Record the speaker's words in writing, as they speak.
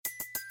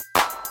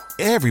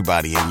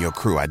Everybody in your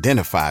crew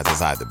identifies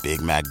as either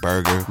Big Mac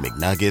Burger,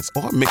 McNuggets,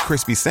 or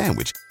McCrispy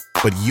Sandwich.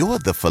 But you're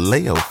the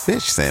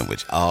Filet-O-Fish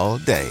Sandwich all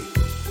day.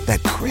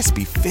 That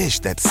crispy fish,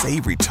 that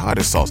savory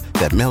tartar sauce,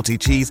 that melty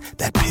cheese,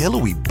 that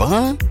pillowy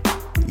bun.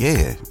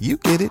 Yeah, you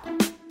get it.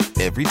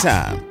 Every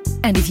time.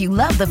 And if you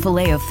love the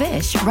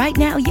Filet-O-Fish, right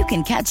now you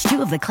can catch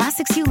two of the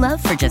classics you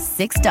love for just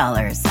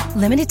 $6.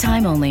 Limited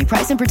time only.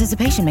 Price and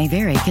participation may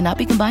vary. Cannot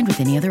be combined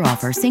with any other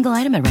offer. Single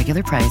item at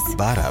regular price.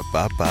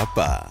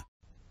 Ba-da-ba-ba-ba.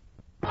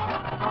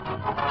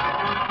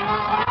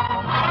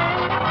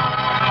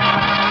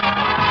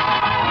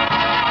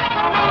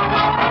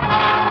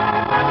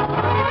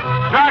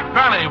 Jack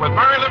Benny with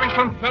Murray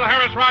Livingston, Phil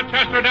Harris,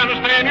 Rochester,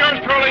 Dennis Day, and yours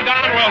truly,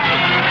 Don Wilson.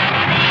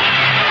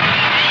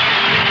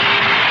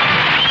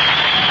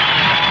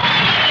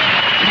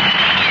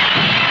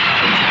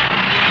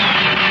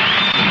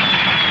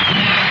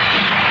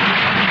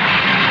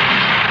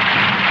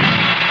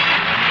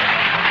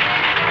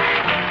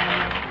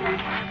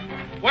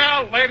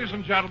 Well, ladies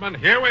and gentlemen,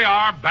 here we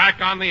are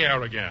back on the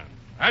air again.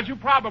 As you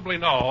probably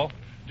know,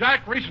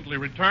 Jack recently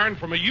returned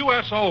from a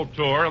USO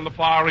tour in the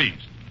Far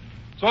East.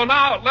 So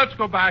now let's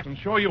go back and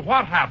show you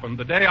what happened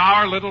the day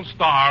our little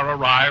star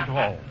arrived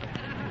home.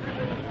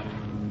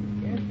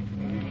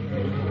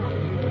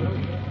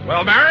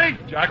 Well, Mary,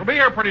 Jack will be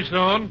here pretty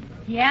soon.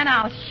 Yeah, and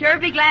I'll sure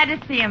be glad to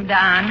see him,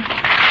 Don.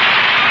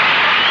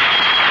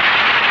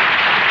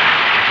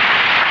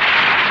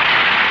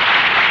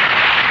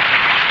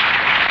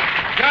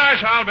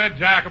 Gosh, I'll bet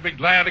Jack will be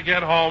glad to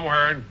get home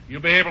where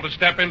you'll be able to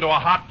step into a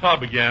hot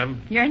tub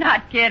again. You're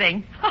not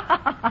kidding.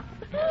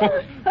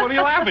 What are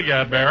you laughing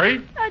at,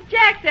 Mary?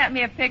 Jack sent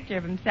me a picture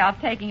of himself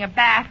taking a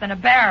bath in a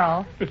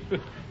barrel.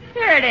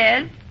 Here it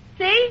is.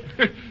 See?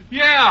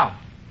 Yeah.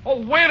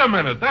 Oh, wait a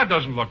minute. That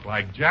doesn't look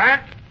like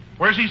Jack.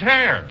 Where's his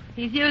hair?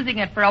 He's using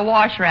it for a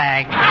wash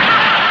rag.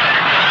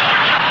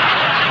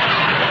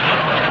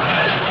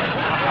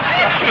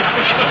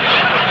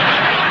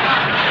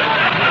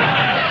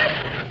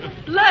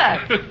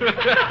 Look.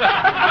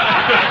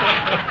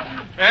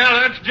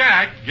 Well, that's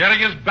Jack getting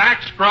his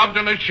back scrubbed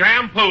and a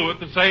shampoo at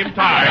the same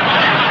time.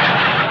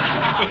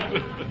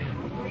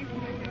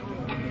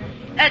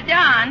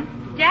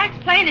 Don, Jack's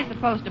plane is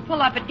supposed to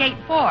pull up at gate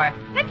 4.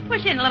 Let's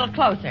push in a little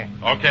closer.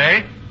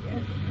 Okay.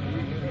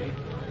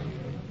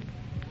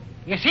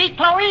 You see,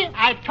 Chloe,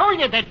 I told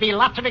you there'd be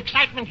lots of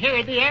excitement here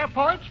at the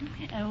airport.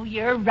 Oh,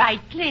 you're right,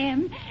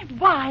 Clem.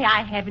 Why,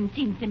 I haven't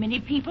seen so many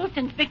people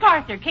since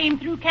MacArthur came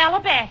through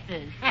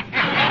Calabasas.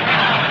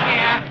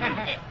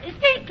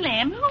 Say,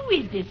 Clem, who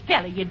is this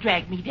fella you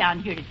dragged me down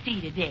here to see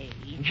today?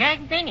 Jack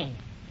Benny.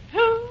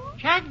 Who?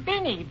 Jack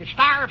Benny, the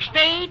star of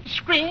stage,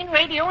 screen,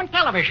 radio, and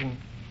television.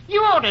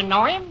 You ought to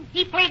know him.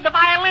 He played the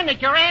violin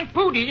at your Aunt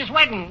Pootie's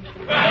wedding.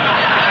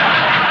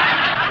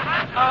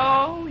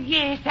 Oh,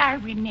 yes, I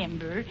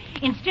remember.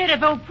 Instead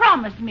of "Oh,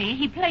 Promise Me,"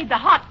 he played the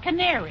hot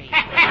canary.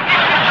 That's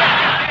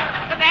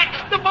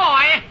the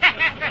boy.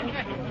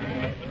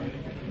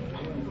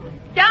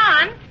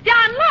 Don,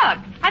 look.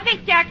 I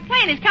think Jack's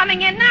plane is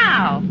coming in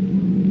now.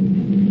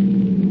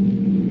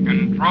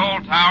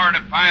 Control tower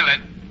to pilot.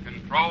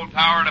 Control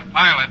tower to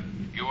pilot.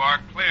 You are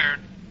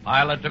cleared.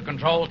 Pilot to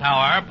control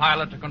tower,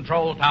 pilot to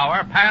control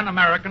tower. Pan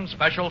American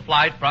special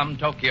flight from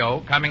Tokyo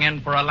coming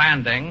in for a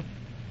landing.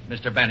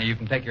 Mr. Benny, you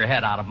can take your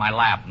head out of my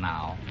lap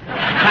now.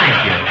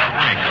 Thank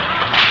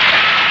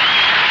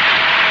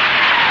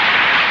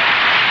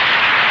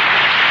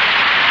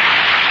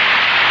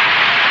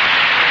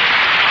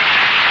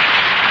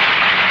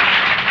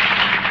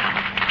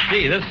you.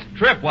 Gee, this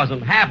trip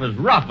wasn't half as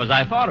rough as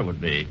I thought it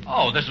would be.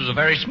 Oh, this was a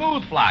very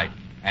smooth flight.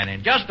 And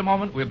in just a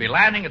moment, we'll be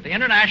landing at the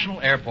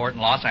International Airport in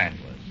Los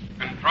Angeles.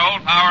 Control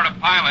tower to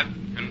pilot.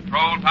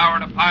 Control tower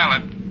to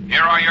pilot.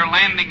 Here are your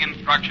landing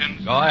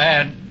instructions. Go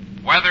ahead.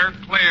 Weather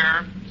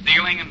clear.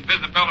 Ceiling and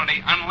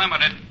visibility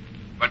unlimited.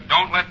 But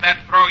don't let that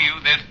throw you.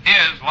 This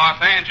is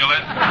Los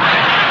Angeles.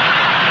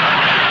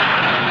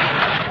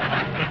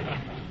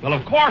 Well,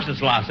 of course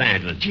it's Los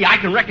Angeles. Gee, I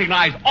can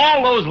recognize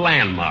all those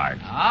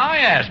landmarks. Oh,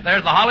 yes.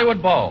 There's the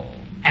Hollywood Bowl.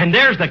 And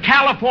there's the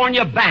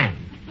California Bank.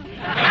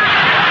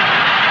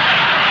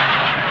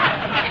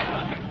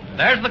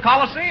 There's the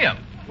Coliseum.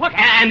 Look,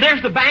 and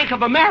there's the Bank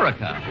of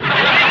America.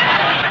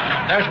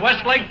 There's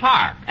Westlake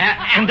Park.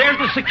 And there's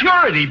the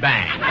Security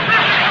Bank.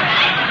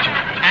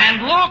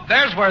 And look,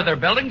 there's where they're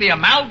building the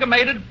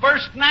Amalgamated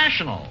First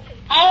National.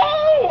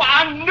 Oh,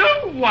 a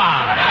new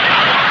one!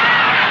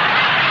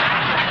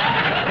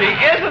 See,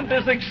 isn't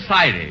this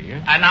exciting?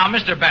 And now,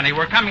 Mr. Benny,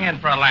 we're coming in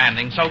for a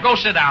landing, so go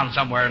sit down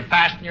somewhere and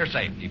fasten your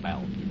safety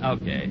belt.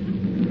 Okay.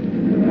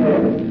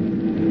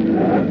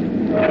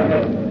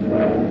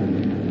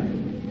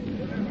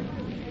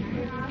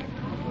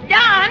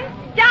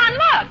 Don,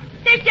 look.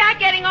 There's Jack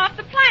getting off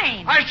the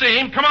plane. I see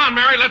him. Come on,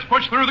 Mary. Let's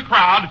push through the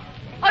crowd.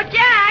 Oh,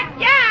 Jack!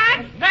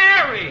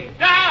 Mary,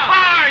 down!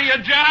 How are you,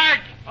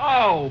 Jack?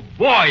 Oh,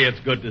 boy, it's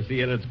good to see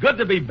you, and it's good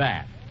to be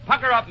back.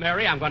 Pucker up,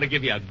 Mary. I'm going to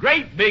give you a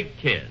great big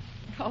kiss.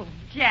 Oh,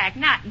 Jack,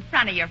 not in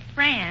front of your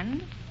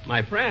friend.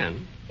 My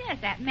friend? Yes,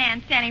 that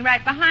man standing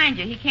right behind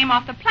you. He came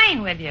off the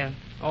plane with you.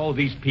 Oh,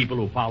 these people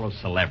who follow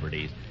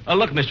celebrities.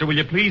 Look, mister, will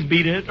you please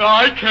beat it?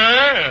 I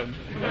can.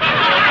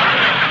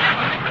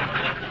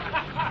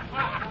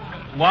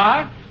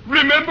 What?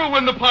 Remember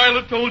when the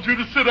pilot told you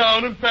to sit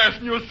down and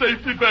fasten your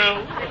safety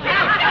belt?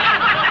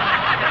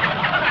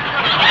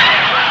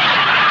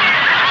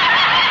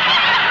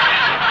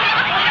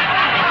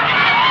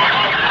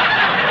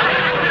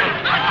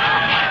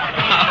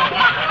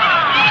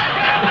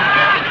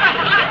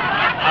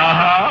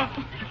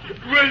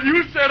 Well,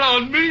 you sat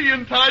on me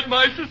and tied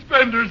my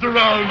suspenders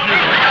around you.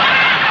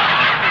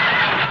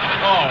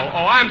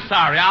 Oh, I'm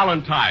sorry. I'll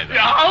untie them.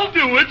 Yeah, I'll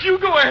do it. You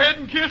go ahead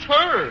and kiss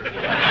her.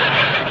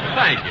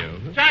 Thank you.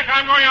 Jack,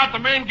 I'm going out the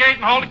main gate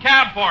and hold a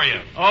cab for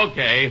you.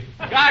 Okay.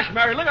 Gosh,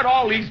 Mary, look at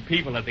all these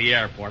people at the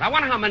airport. I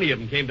wonder how many of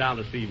them came down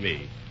to see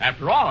me.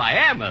 After all, I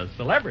am a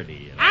celebrity.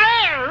 You know?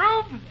 Hi,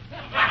 Rube.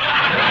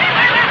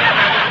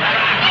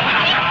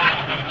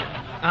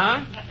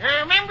 Huh?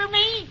 Remember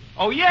me?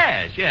 Oh,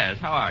 yes.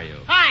 How are you?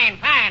 Fine.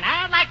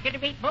 I'd like you to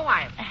meet my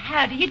wife.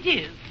 How do you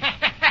do?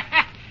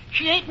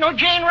 She ain't no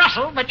Jane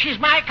Russell, but she's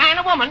my kind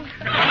of woman.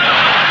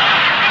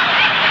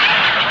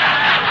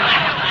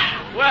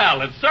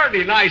 Well, it's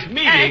certainly nice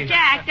meeting.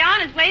 Jack,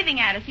 Don is waving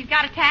at us. He's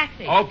got a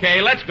taxi.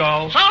 Okay, let's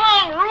go. So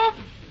long, Rube.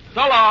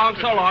 So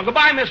long.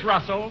 Goodbye, Miss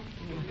Russell.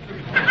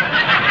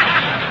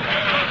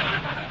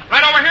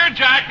 Right over here,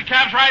 Jack. The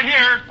cab's right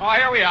here. Oh,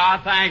 here we are.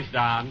 Thanks,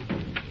 Don.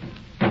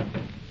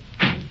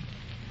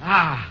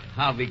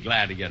 I'll be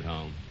glad to get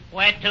home.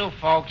 Where to,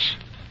 folks?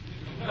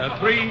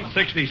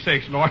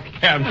 366 North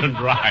Camden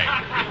Drive.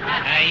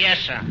 Yes,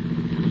 sir.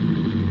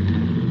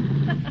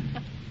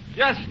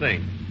 Just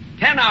think.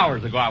 10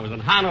 hours ago I was in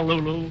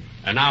Honolulu,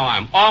 and now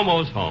I'm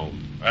almost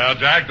home. Well,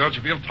 Jack, don't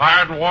you feel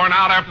tired and worn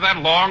out after that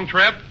long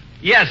trip?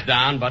 Yes,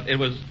 Don, but it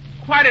was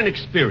quite an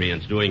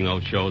experience doing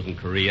those shows in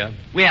Korea.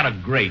 We had a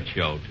great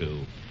show,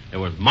 too. There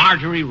was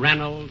Marjorie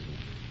Reynolds,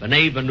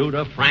 Benet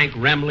Venuta, Frank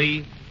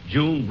Remley,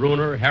 June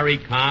Bruner, Harry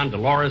Kahn,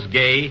 Dolores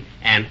Gay,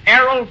 and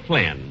Errol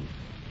Flynn.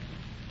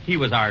 He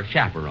was our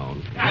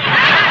chaperone.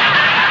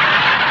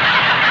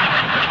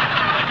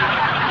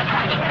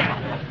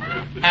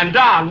 And,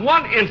 Don,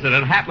 one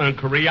incident happened in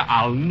Korea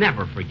I'll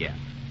never forget.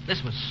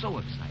 This was so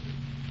exciting.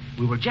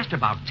 We were just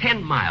about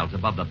 10 miles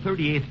above the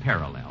 38th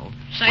parallel.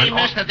 Say,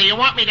 mister, do you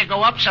want me to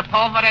go up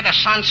Sepulveda to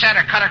Sunset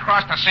or cut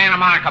across the Santa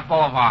Monica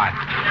Boulevard?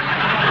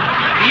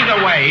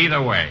 Either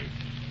way.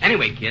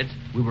 Anyway, kids,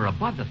 we were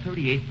above the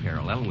 38th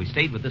parallel, and we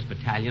stayed with this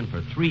battalion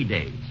for 3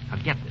 days. Now,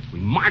 get this. We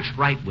marched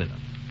right with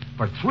them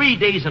for 3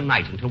 days and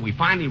nights until we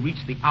finally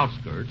reached the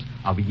outskirts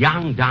of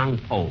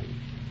Yangdang-po.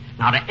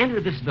 Now, to enter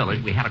this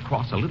village, we had to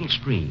cross a little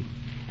stream.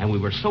 And we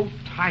were so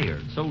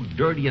tired, so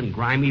dirty and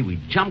grimy, we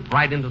jumped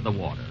right into the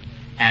water.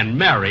 And,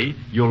 Mary,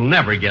 you'll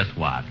never guess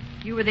what.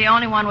 You were the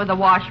only one with a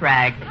wash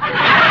rag.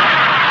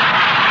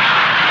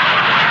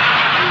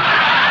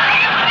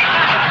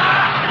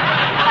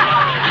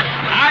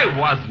 I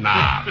was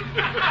not.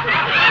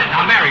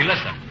 Now, Mary,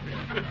 listen.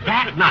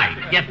 That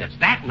night, get this,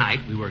 that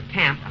night we were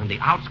camped on the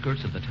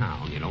outskirts of the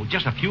town,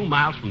 just a few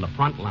miles from the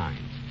front lines.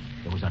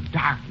 There was a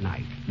dark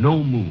night,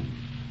 no moon.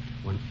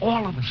 When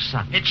all of a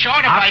sudden... It's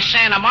shorter by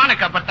Santa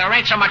Monica, but there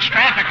ain't so much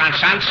traffic on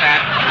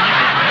Sunset.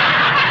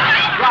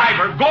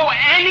 Driver, go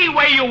any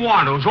way you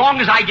want to, as long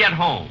as I get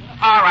home.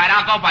 All right,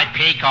 I'll go by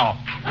Pico.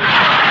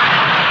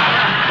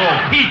 Go,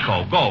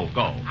 Pico,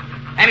 go.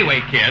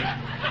 Anyway, kids,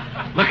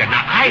 look at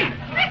now,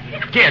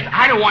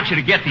 I don't want you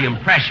to get the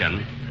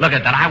impression,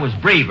 that I was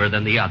braver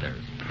than the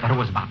others. But it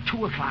was about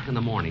 2 o'clock in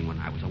the morning when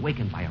I was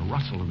awakened by a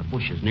rustle in the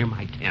bushes near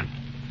my tent.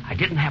 I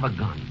didn't have a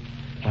gun.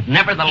 But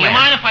nevertheless... You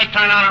mind if I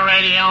turn on the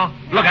radio?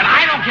 Look,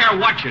 I don't care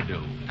what you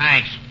do.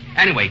 Thanks.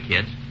 Anyway,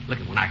 kids,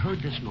 when I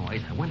heard this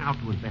noise, I went out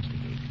to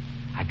investigate.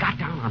 I got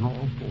down on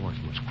all fours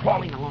and was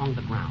crawling along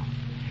the ground.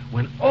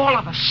 When all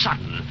of a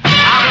sudden... Turn it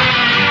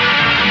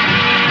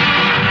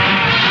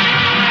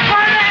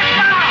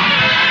down!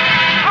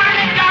 Turn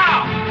it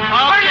down! Okay.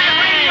 Turn that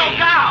radio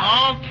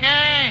down!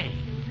 Okay.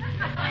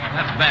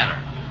 That's better.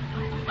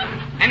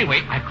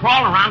 Anyway, I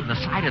crawled around to the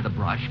side of the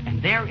brush,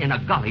 and there in a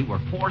gully were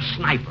 4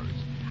 snipers.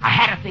 I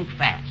had to think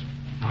fast.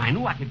 Now, I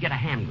knew I could get a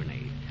hand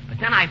grenade, but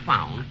then I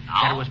found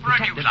that it was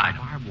protected by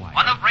barbed wire,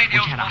 one of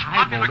radio's which had a most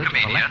high popular voltage of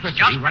comedians electricity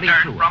just running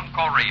returned through from it.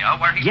 Korea,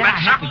 where he Yet spent I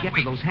had to several get to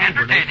weeks those hand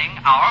grenades.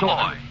 entertaining our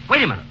boy.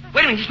 Wait a minute.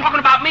 He's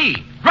talking about me.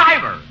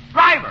 Driver.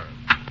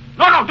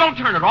 No, don't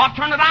turn it off.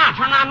 Turn it on.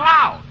 Turn it on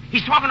loud.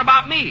 He's talking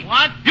about me.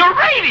 What? Your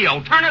radio.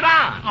 Turn it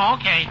on. Oh,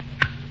 okay.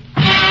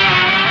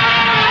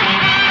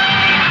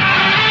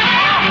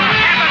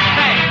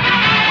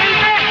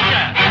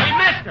 We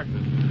missed it.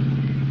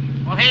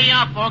 Well, here you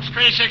are, folks.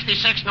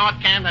 366 North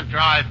Camden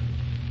Drive.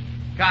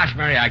 Gosh,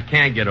 Mary, I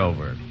can't get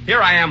over it.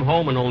 Here I am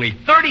home, and only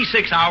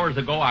 36 hours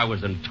ago I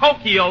was in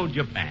Tokyo,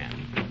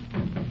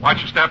 Japan. Watch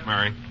your step,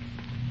 Mary.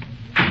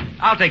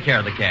 I'll take care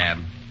of the cab.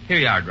 Here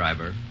you are,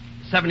 driver.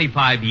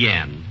 75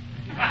 yen.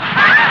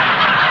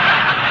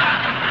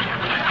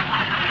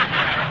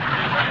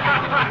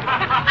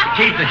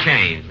 Keep the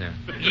change there.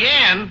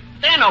 Yen?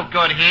 They're no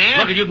good here.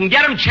 Look, you can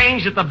get them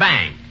changed at the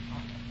bank.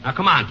 Now,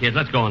 come on, kids.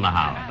 Let's go in the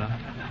house. Huh?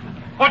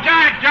 Oh,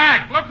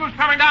 Jack, look who's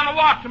coming down the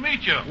walk to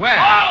meet you. Where?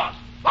 Boss!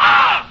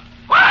 Boss!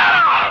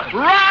 Boss!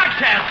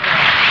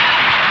 Rochester!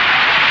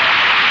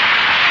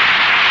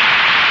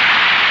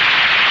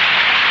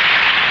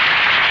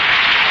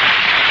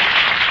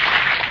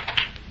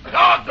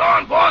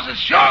 Doggone, boss, it's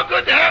sure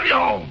good to have you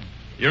home.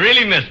 You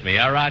really missed me,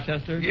 huh,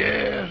 Rochester?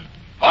 Yeah.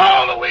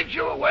 All the weeks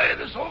you were away,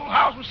 this old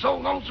house was so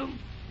lonesome.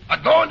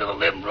 I'd go into the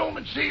living room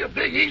and see a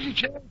big easy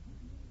chair,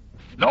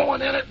 no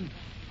one in it, and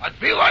I'd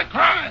feel like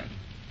crying.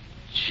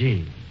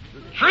 Gee.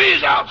 The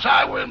trees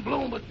outside were in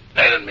bloom, but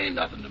they didn't mean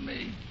nothing to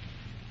me.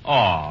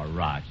 Oh,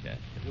 Rochester.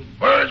 The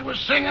birds were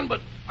singing, but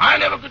I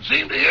never could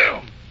seem to hear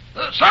them.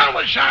 The sun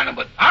was shining,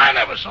 but I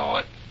never saw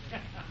it.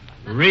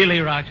 Really,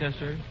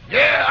 Rochester?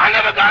 Yeah, I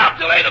never got up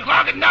till 8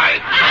 o'clock at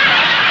night.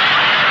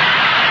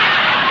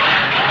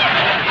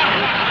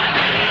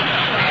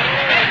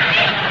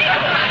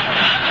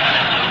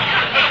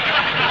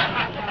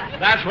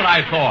 That's what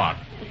I thought.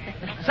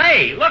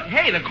 Say, look,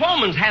 hey, the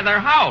Colemans had their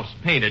house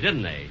painted,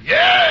 didn't they?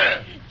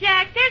 Yeah.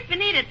 Jack, there's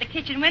Benita at the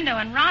kitchen window,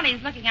 and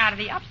Ronnie's looking out of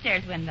the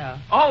upstairs window.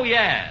 Oh,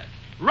 yes.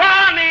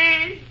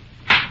 Ronnie!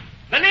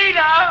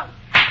 Benita!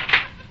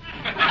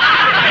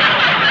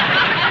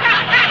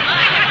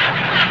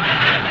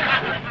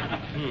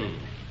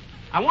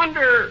 I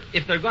wonder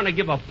if they're going to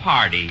give a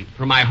party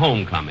for my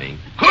homecoming.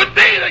 Could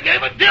be. They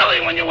gave a dilly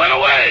when you went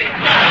away.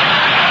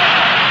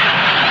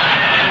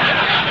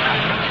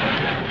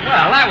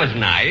 Well, that was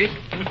nice.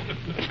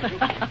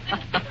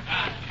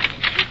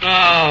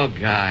 Oh,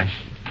 gosh.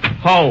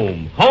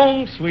 Home.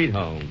 Home, sweet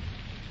home.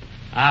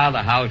 Ah,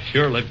 the house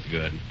sure looks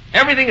good.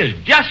 Everything is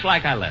just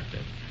like I left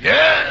it.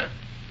 Yeah.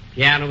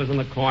 Piano was in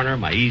the corner,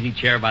 my easy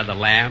chair by the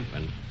lamp,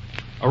 and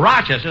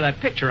Rochester, that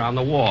picture on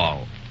the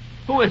wall.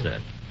 Who is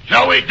it?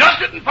 Shall we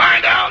dust it and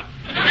find out?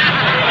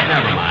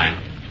 Never mind.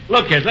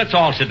 Look, kids, let's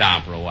all sit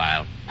down for a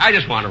while. I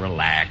just want to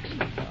relax.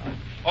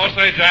 Oh,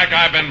 say, Jack,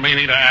 I've been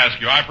meaning to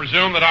ask you. I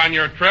presume that on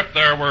your trip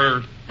there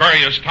were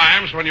various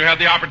times when you had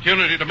the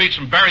opportunity to meet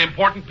some very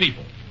important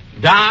people.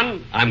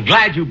 Don, I'm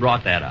glad you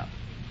brought that up.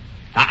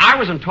 Now, I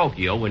was in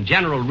Tokyo when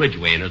General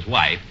Ridgway and his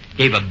wife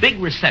gave a big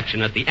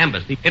reception at the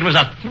embassy. It was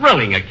a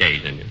thrilling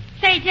occasion.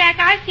 Say, Jack,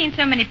 I've seen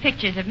so many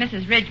pictures of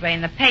Mrs. Ridgway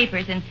in the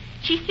papers, and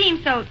she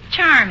seems so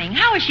charming.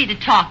 How is she to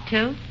talk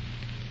to?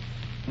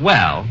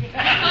 Well,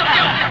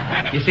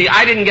 you see,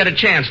 I didn't get a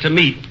chance to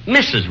meet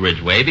Mrs.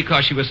 Ridgway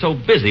because she was so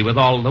busy with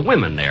all the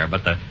women there.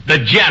 But the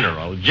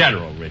General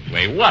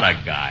Ridgway, what a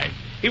guy.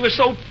 He was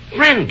so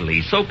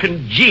friendly, so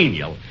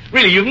congenial.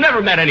 Really, you've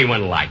never met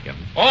anyone like him.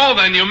 Oh,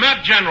 then you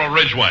met General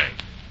Ridgway.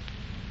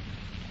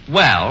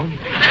 Well,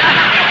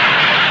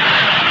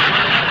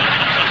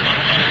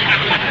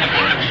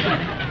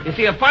 you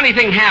see, a funny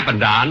thing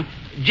happened, Don.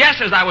 Just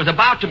as I was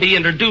about to be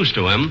introduced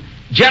to him,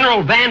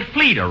 General Van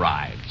Fleet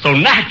arrived. So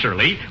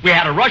naturally, we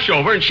had to rush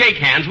over and shake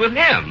hands with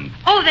him.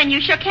 Oh, then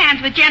you shook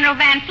hands with General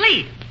Van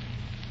Fleet.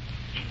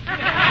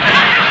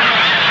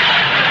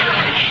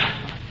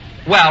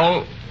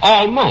 Well,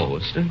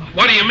 almost.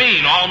 What do you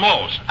mean,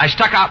 almost? I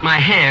stuck out my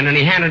hand and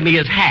he handed me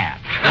his hat.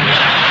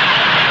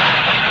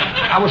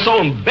 I was so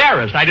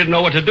embarrassed I didn't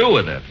know what to do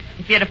with it.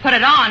 If you'd have put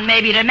it on,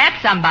 maybe you'd have met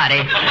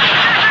somebody.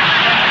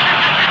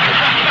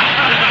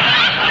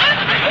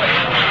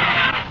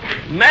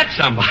 Met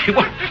somebody?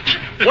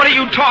 What are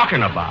you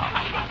talking about?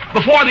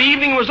 Before the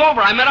evening was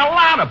over, I met a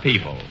lot of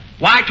people.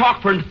 Why, I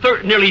talked for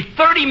nearly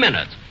 30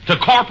 minutes to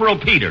Corporal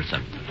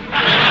Peterson.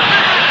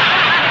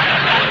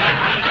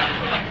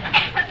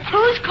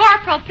 Who's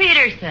Corporal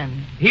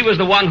Peterson? He was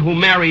the one who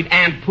married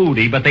Aunt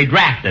Pooty, but they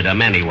drafted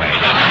him anyway.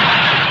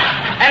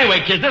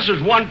 Anyway, kids, this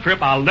is one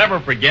trip I'll never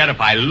forget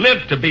if I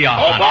live to be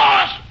 100. Oh,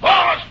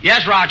 boss!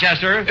 Yes,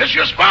 Rochester? It's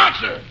your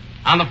sponsor.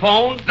 On the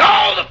phone?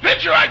 No, the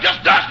picture. I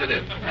just dusted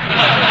it.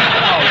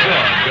 Oh,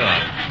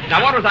 good.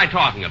 Now, what was I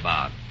talking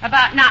about?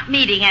 About not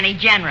meeting any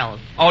generals.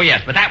 Oh,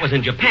 yes, but that was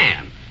in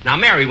Japan. Now,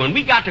 Mary, when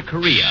we got to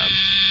Korea...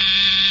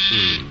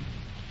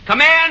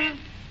 Come in.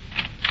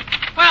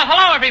 Well,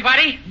 hello,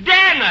 everybody.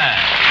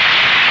 Dennis!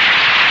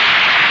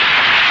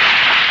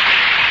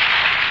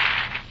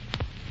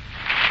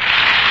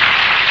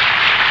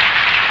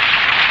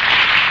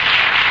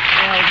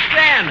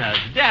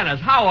 Dennis,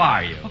 how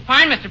are you? Well,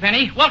 fine, Mr.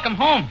 Penny. Welcome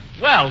home.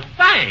 Well,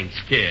 thanks,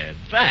 kid.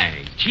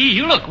 Thanks. Gee,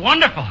 you look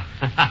wonderful.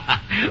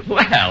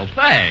 Well,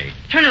 thanks.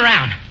 Turn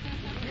around.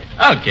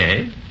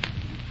 Okay.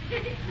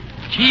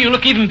 Gee, you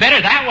look even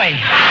better that way.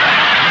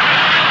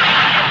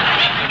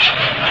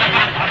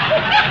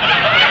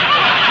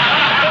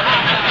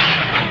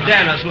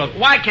 Dennis, look,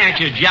 why can't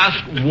you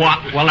just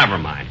Well, never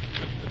mind.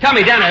 Tell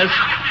me, Dennis,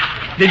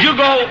 did you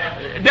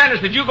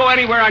go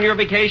anywhere on your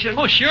vacation?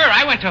 Oh, sure.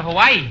 I went to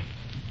Hawaii.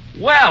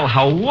 Well,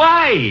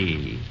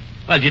 Hawaii.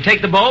 Well, did you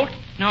take the boat?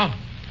 No.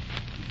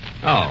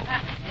 Oh.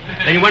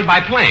 Then you went by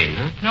plane,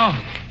 huh? No.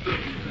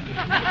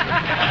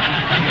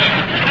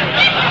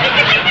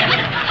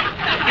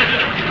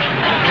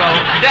 Well,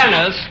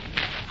 Dennis,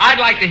 I'd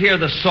like to hear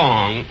the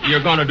song you're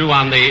going to do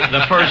on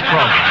the first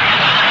program.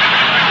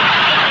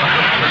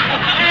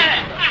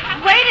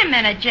 Wait a minute.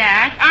 minute,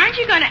 Jack. Aren't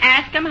you going to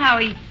ask him how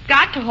he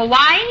got to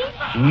Hawaii?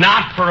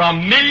 Not for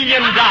 $1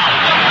 million.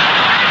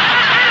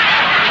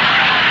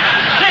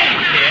 Sing,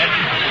 kid.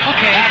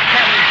 Okay.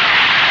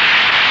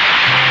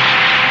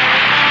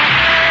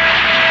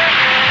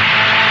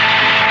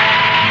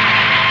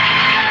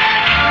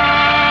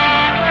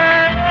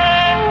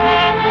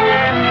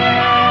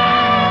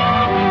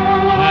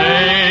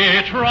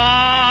 They try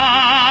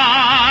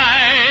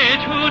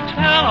to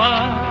tell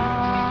us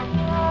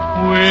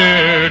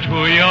we're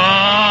too young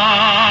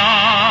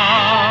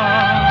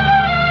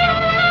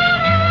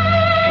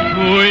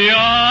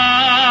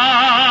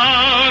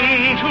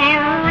to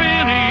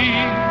really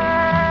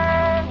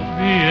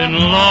be in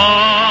love.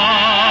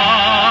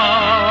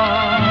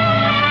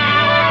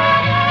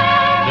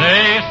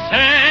 They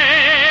say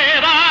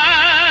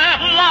that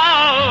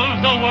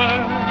love's a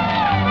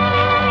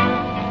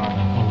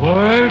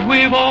word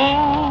we've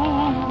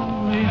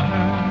only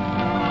heard,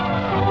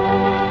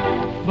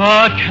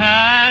 but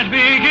can't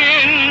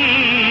begin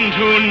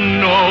to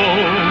know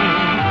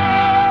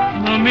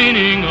the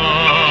meaning of.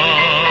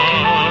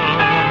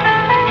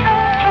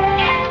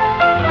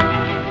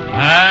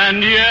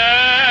 And yet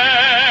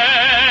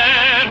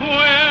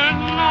we're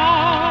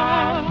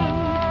not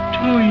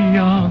too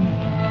young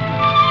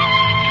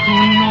to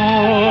know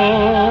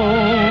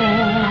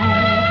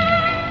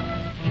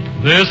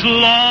this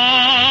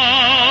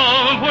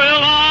love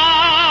will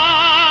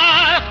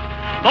last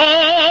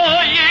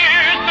though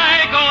years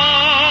may go,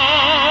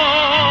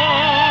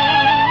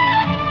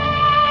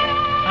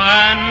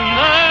 and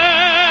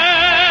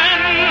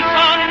then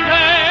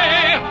someday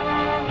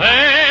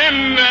they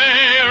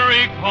may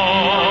recall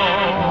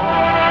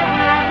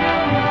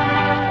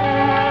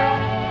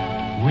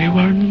we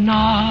were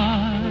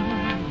not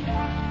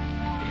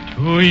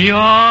too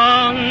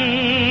young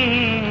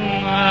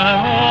at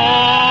all.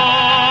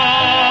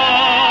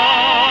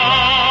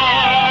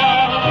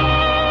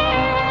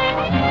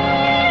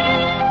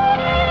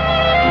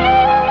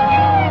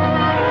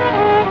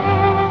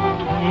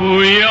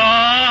 Too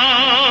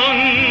young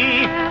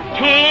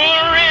to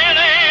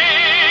really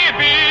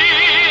be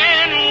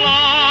in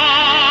love.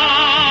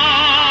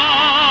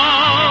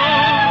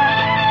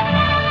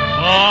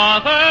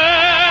 But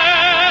then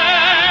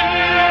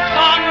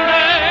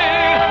someday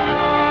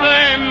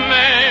they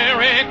may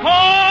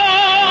recall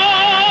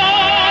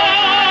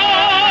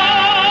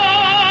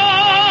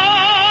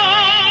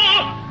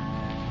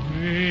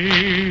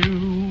we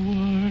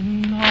were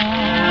not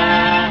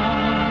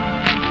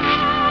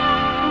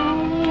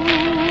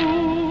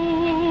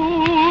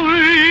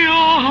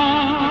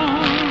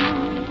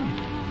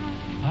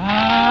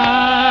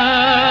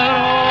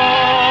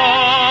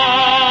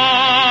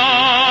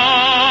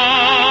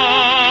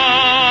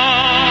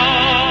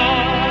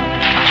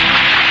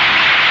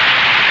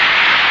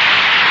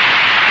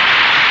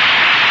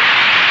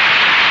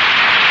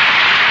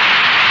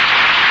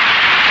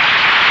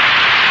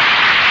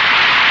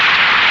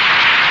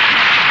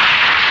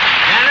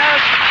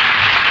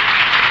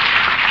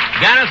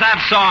Dennis, that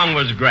song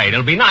was great.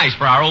 It'll be nice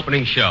for our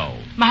opening show.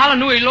 Mahalo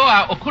nui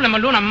loa o kule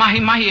maluna mahi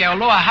mahi e o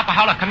loa hapa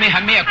haula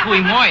kamehameha kui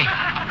moi.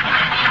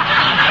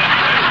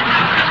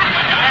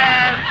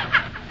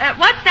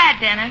 What's that,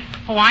 Dennis?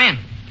 Hawaiian.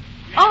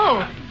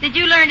 Oh, did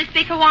you learn to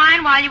speak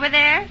Hawaiian while you were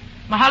there?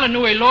 Mahalo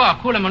nui loa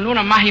kule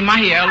maluna mahi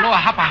mahi e o loa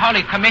hapa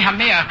haula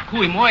kamehameha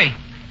kui moi.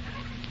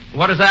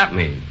 What does that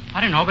mean?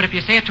 I don't know, but if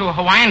you say it to a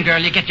Hawaiian girl,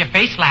 you get your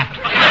face slapped.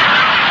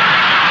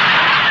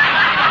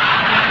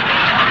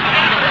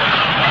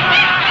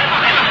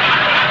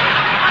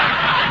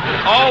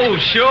 Oh,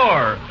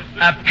 sure.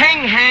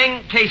 Peng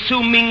hang te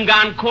su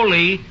mingan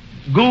kuli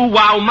gu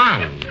wao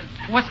mang.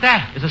 What's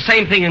that? It's the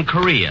same thing in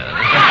Korea.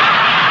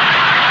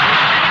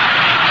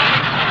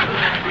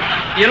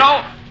 You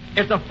know,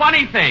 it's a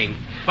funny thing,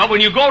 but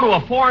when you go to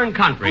a foreign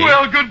country...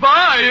 Well,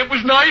 goodbye. It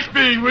was nice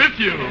being with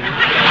you.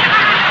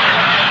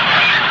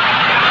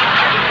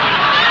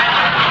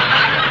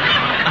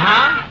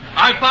 Huh?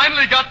 I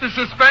finally got the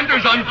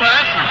suspenders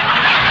unfastened.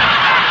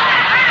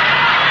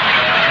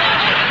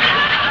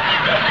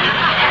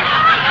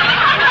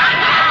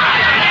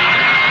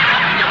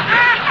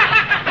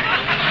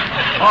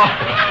 Oh.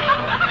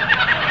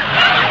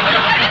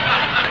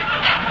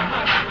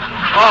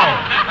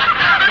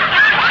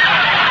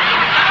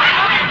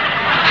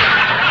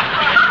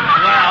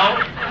 Well,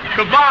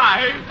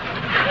 goodbye.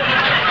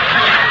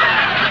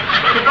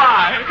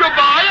 Goodbye.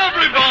 Goodbye,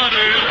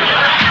 everybody.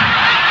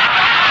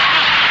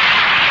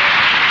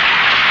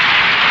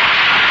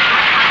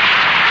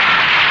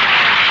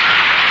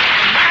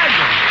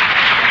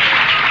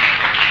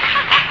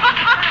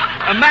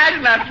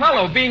 Imagine that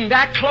fellow being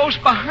that close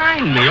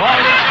behind me all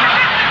this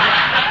time.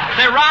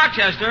 Say,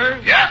 Rochester.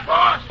 Yes,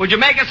 boss? Would you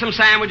make us some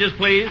sandwiches,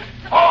 please?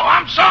 Oh,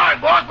 I'm sorry,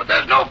 boss, but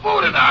there's no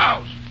food in the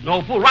house.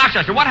 No food.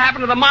 Rochester, what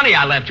happened to the money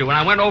I left you when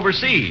I went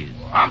overseas?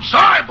 I'm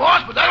sorry,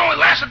 boss, but that only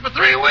lasted for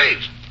 3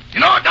 weeks. You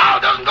know, $1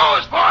 doesn't go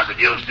as far as it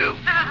used to.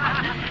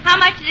 How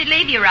much did it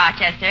leave you,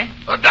 Rochester?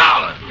 $1.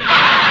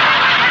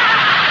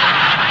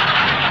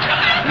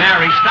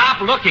 Mary,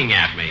 stop looking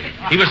at me.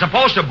 He was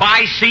supposed to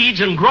buy seeds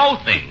and grow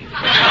things.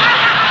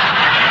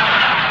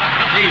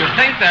 Do you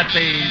think that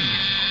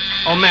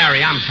the... Oh,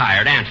 Mary, I'm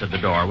tired. Answer the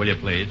door, will you,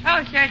 please?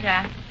 Oh, sure,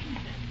 Jack.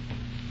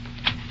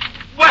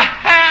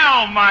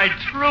 Well, my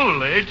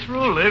truly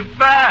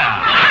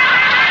pal.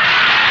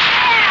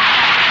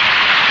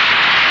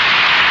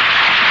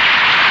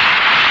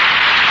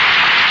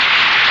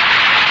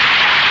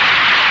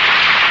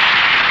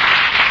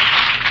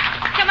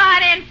 Come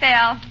on in,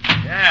 Phil.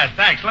 Yeah,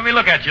 thanks. Let me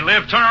look at you,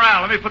 Liv. Turn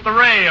around. Let me put the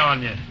ray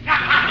on you.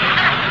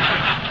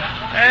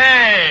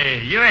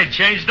 Hey, you ain't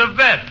changed a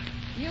bit.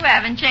 You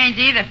haven't changed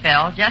either,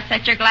 Phil. Just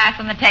set your glass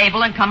on the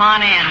table and come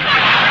on in.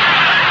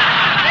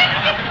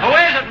 Who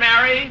is it,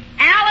 Mary?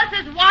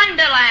 Alice's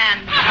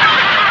Wonderland.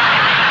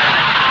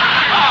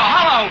 Oh,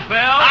 hello, Phil.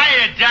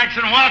 Hiya,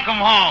 Jackson. Welcome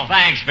home.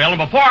 Thanks, Phil. And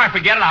before I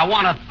forget it, I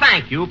want to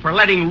thank you for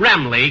letting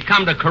Remley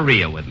come to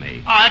Korea with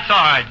me. Oh, that's all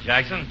right,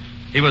 Jackson.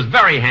 He was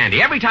very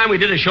handy. Every time we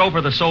did a show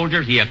for the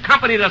soldiers, he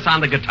accompanied us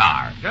on the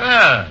guitar.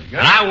 Good.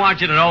 And I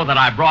want you to know that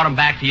I brought him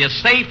back to you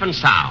safe and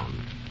sound.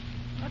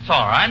 That's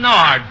all right. No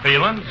hard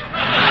feelings.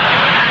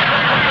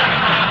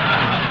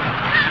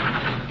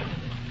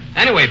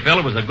 Anyway, Phil,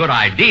 it was a good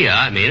idea.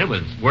 I mean, it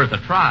was worth a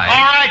try.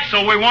 All right,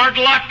 so we weren't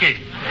lucky.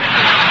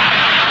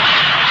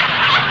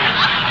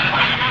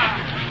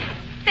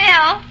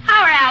 Phil,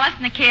 how are Alice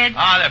and the kids?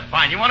 Oh, they're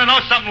fine. You want to know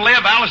something, Liv?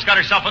 Alice got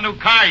herself a new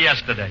car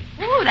yesterday.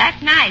 Ooh, that's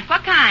nice.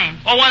 What kind?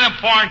 Oh, one of them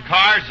foreign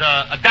cars,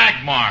 a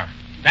Dagmar.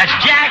 That's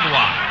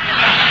Jaguar.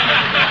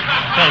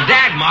 Phil,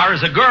 Dagmar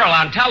is a girl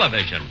on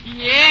television.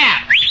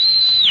 Yeah.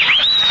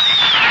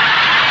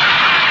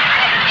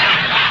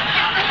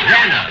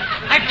 Dennis.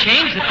 I've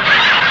changed it.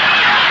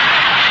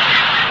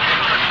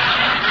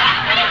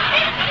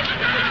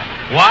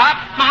 What?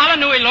 Mahalo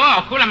nui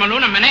loa, kula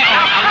maluna mane.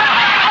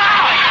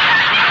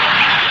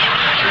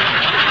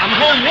 I'm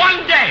home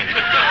one day.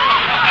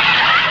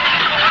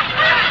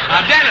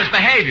 Now, Dennis,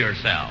 behave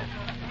yourself.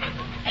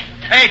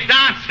 Hey,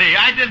 Dauncey,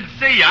 I didn't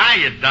see you.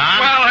 Hiya, Don.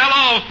 Well,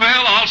 hello,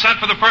 Phil. All set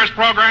for the first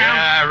program?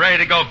 Yeah, ready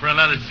to go for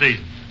another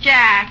season.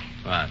 Jack,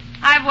 What?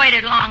 I've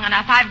waited long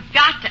enough. I've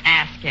got to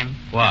ask him.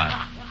 What?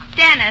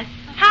 Dennis,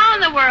 how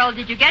in the world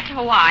did you get to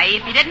Hawaii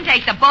if you didn't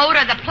take the boat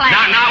or the plane?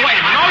 Now, wait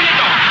a minute. No, you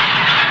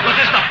don't. Look,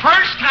 this is the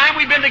first time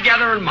we've been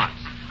together in months.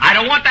 I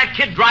don't want that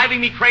kid driving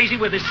me crazy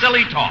with his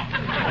silly talk.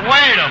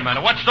 Wait a minute.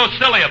 What's so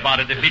silly about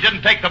it? If he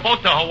didn't take the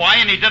boat to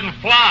Hawaii and he didn't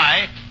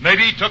fly,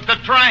 maybe he took the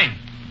train.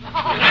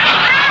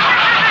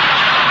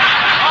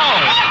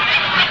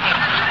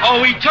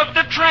 Oh, he took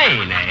the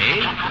train,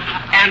 eh?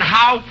 And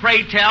how,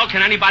 pray tell,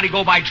 can anybody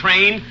go by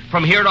train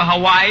from here to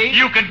Hawaii?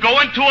 You can go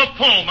into a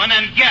Pullman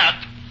and get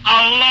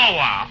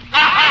Aloha.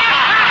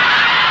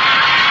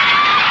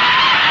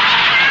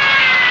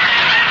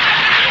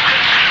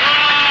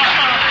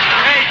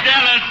 Hey,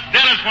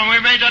 Dennis, when we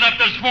made that up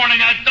this morning,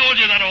 I told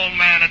you that old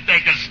man would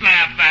take a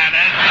snap at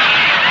it.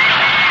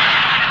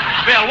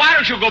 Bill, why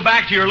don't you go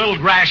back to your little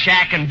grass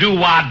shack and do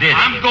what did?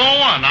 I'm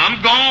going.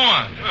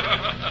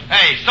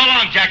 Hey, so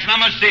long, Jackson. I'm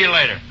going to see you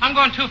later. I'm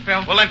going too,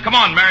 Phil. Well, then, come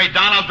on, Mary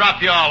Don. I'll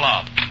drop you all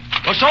off.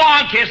 Well, so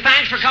long, kids.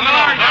 Thanks for coming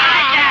over.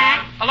 Bye,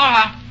 Jack.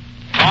 Aloha.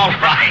 All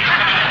right.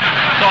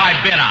 So I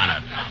bid on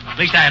it. At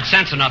least I had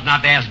sense enough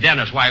not to ask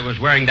Dennis why he was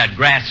wearing that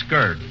grass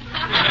skirt.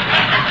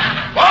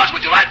 Boss,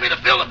 would you like me to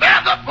fill the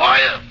bath up for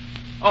you?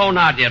 Oh,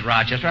 not yet,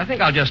 Rochester. I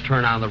think I'll just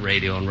turn on the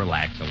radio and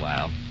relax a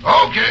while.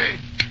 Okay.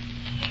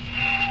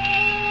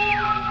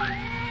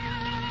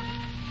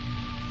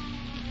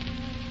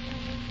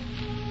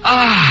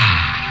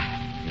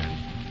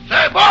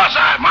 Say, boss,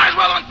 I might as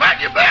well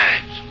unpack your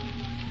bags.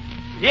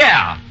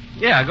 Yeah,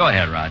 go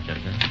ahead,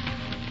 Rochester.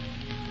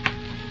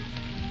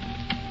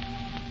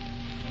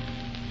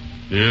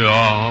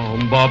 Yeah,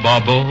 ba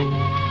ba bo.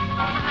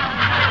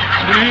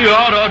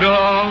 Da da da.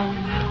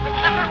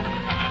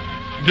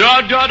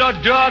 Da da da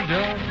da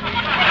da.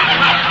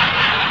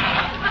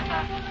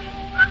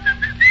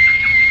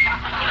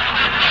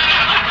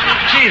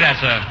 Gee,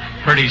 that's a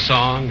pretty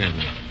song, and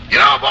You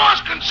know,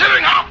 boss,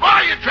 considering how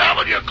far you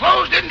traveled, your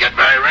clothes didn't get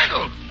very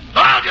wrinkled. So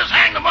I'll just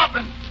hang them up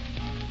and...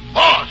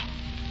 Boss!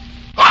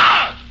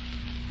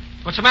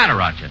 what's the matter,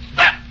 Rochester?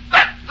 That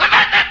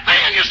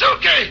thing in your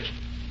suitcase!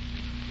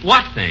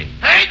 What thing?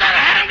 Ain't that a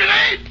hand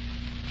grenade?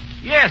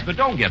 Yes, but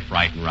don't get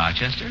frightened,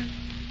 Rochester.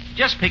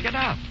 Just pick it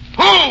up.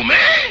 Who, me?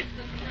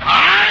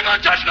 I ain't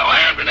gonna touch no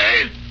hand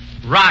grenade.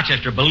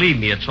 Rochester, believe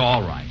me, it's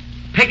all right.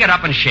 Pick it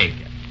up and shake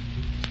it.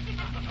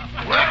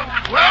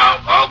 Well,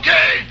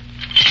 okay.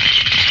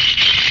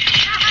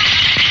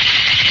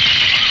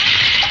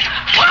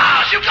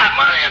 Wow, you got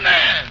money in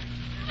there.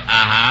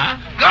 Uh-huh.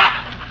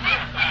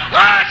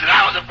 Gosh,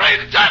 I was afraid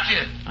to touch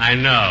it. I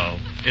know.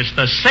 It's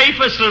the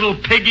safest little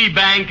piggy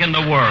bank in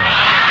the world.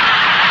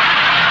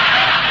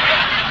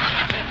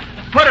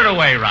 Put it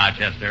away,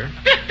 Rochester.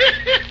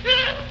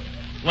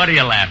 What are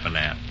you laughing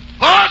at?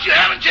 Boss, you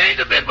haven't changed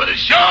a bit, but it's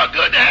sure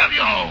good to have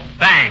you home.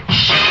 Thanks.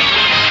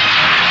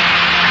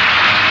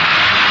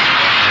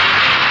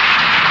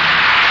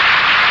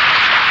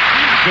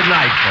 Good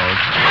night,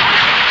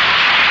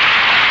 folks.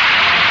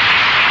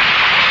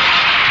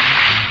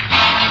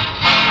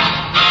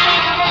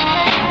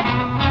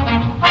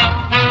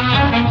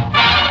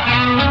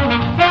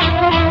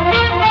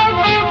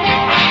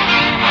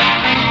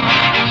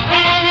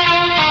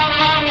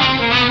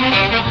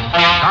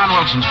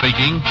 Johnson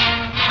speaking.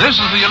 This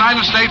is the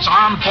United States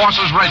Armed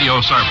Forces Radio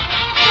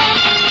Service.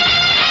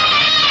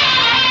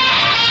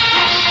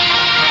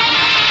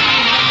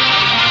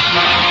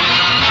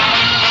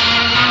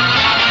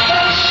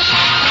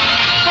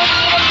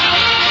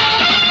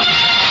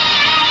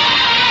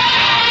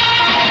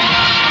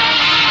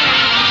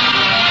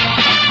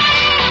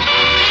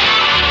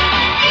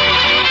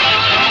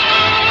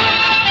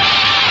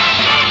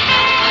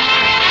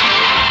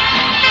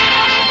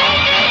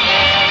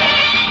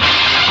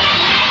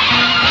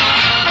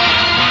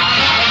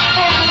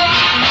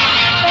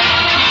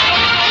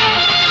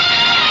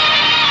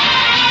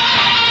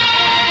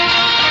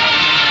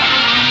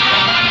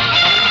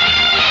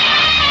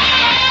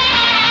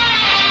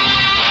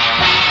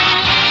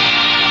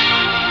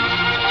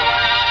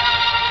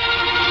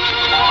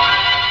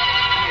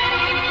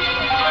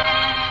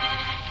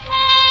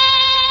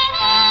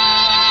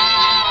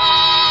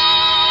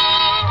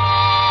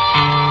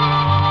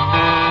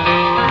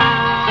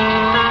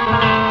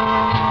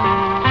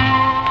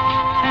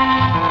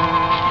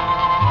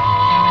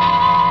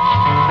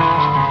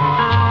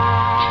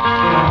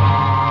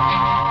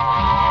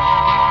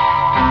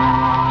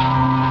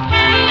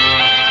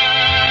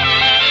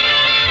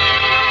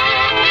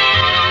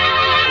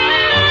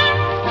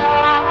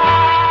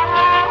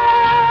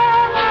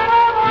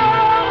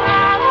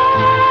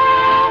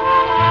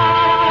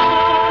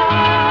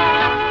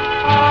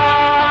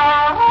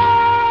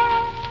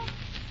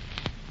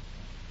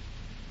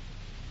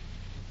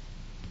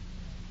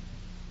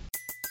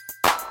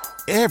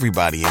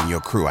 Everybody in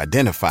your crew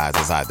identifies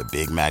as either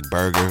Big Mac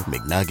Burger,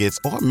 McNuggets,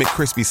 or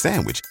McCrispy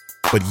Sandwich.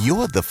 But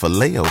you're the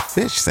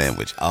Filet-O-Fish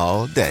Sandwich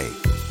all day.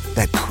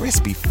 That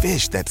crispy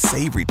fish, that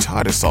savory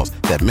tartar sauce,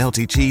 that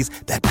melty cheese,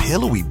 that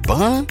pillowy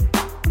bun.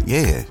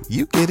 Yeah,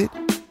 you get it.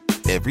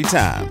 Every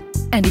time.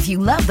 And if you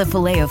love the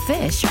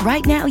Filet-O-Fish,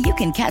 right now you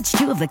can catch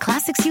two of the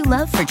classics you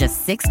love for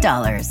just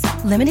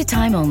 $6. Limited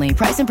time only.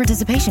 Price and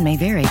participation may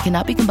vary.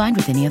 Cannot be combined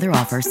with any other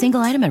offer.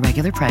 Single item at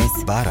regular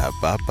price.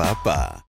 Ba-da-ba-ba-ba.